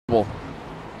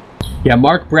Yeah,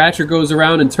 Mark Bratcher goes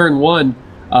around in turn 1.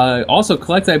 Also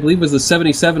collected, I believe, was the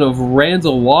 77 of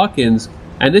Randall Watkins.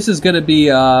 And this is going to be,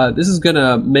 this is going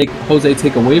to make Jose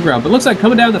take a wave round. But it looks like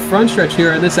coming down the front stretch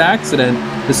here in this accident,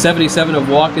 the 77 of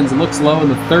Watkins looks low in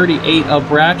the 38 of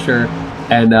Bratcher.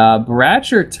 And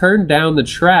Bratcher turned down the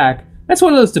track. That's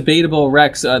one of those debatable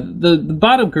wrecks. The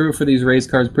bottom groove for these race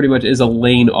cars pretty much is a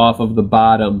lane off of the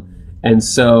bottom. And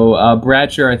so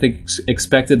Bratcher, I think,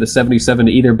 expected the 77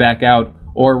 to either back out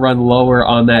or run lower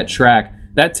on that track.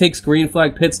 That takes green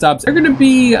flag pit stops. They're going to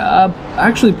be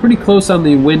actually pretty close on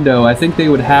the window. I think they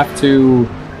would have to...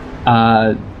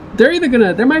 they're either going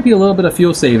to... There might be a little bit of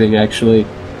fuel saving, actually.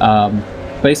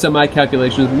 Based on my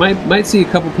calculations, might see a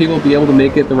couple people be able to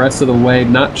make it the rest of the way.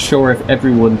 Not sure if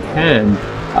everyone can.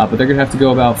 But they're going to have to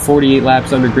go about 48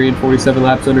 laps under green, 47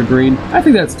 laps under green. I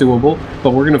think that's doable,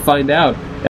 but we're going to find out.